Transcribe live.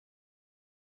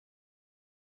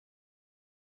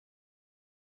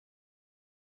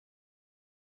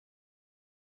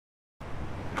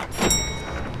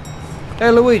Hey,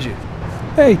 Luigi.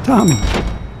 Hey, Tommy.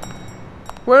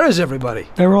 Where is everybody?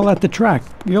 They're all at the track.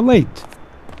 You're late.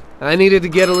 I needed to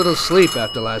get a little sleep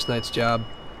after last night's job.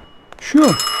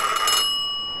 Sure.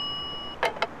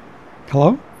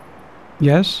 Hello?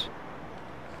 Yes?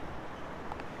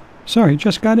 Sorry,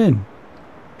 just got in.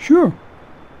 Sure.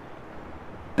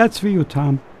 That's for you,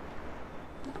 Tom.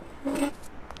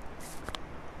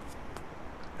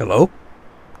 Hello?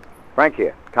 Frank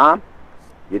here. Tom?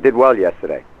 You did well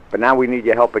yesterday, but now we need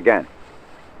your help again.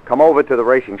 Come over to the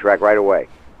racing track right away.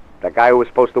 That guy who was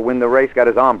supposed to win the race got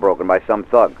his arm broken by some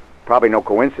thug. Probably no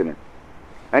coincidence.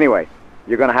 Anyway,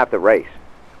 you're gonna have to race.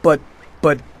 But,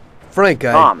 Frank,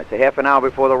 Tom, it's a half an hour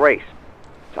before the race.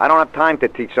 So I don't have time to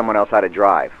teach someone else how to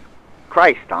drive.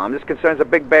 Christ, Tom, this concerns a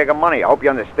big bag of money. I hope you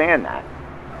understand that.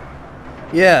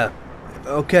 Yeah,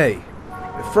 okay.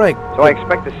 Frank... So I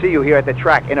expect to see you here at the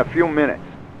track in a few minutes.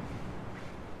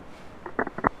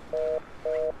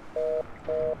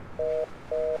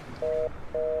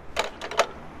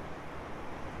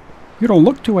 You don't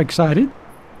look too excited.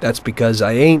 That's because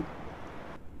I ain't.